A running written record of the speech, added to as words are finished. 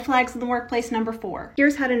Flags in the workplace number 4.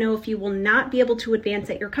 Here's how to know if you will not be able to advance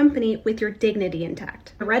at your company with your dignity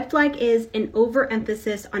intact. A red flag is an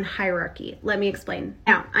overemphasis on hierarchy. Let me explain.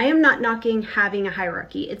 Now, I am not knocking having a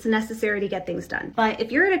hierarchy. It's necessary to get things done. But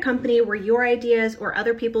if you're at a company where your ideas or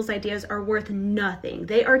other people's ideas are worth nothing,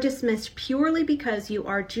 they are dismissed purely because you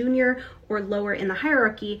are junior or lower in the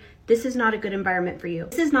hierarchy, this is not a good environment for you.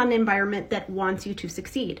 This is not an environment that wants you to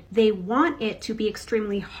succeed. They want it to be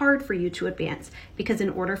extremely hard for you to advance, because in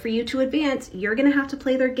order for you to advance, you're gonna have to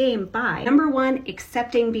play their game by, number 1,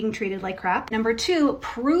 accepting being treated like crap. Number 2,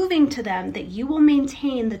 proving to them that you will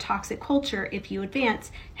maintain the toxic culture if you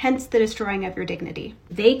advance, hence the destroying of your dignity.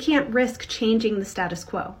 They can't risk changing the status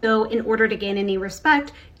quo. So in order to gain any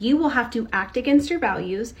respect, you will have to act against your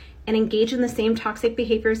values and engage in the same toxic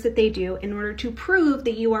behaviors that they do in order to prove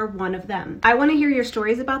that you are one of them. I want to hear your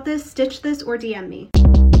stories about this. Stitch this or DM me.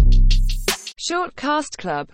 Short Cast Club.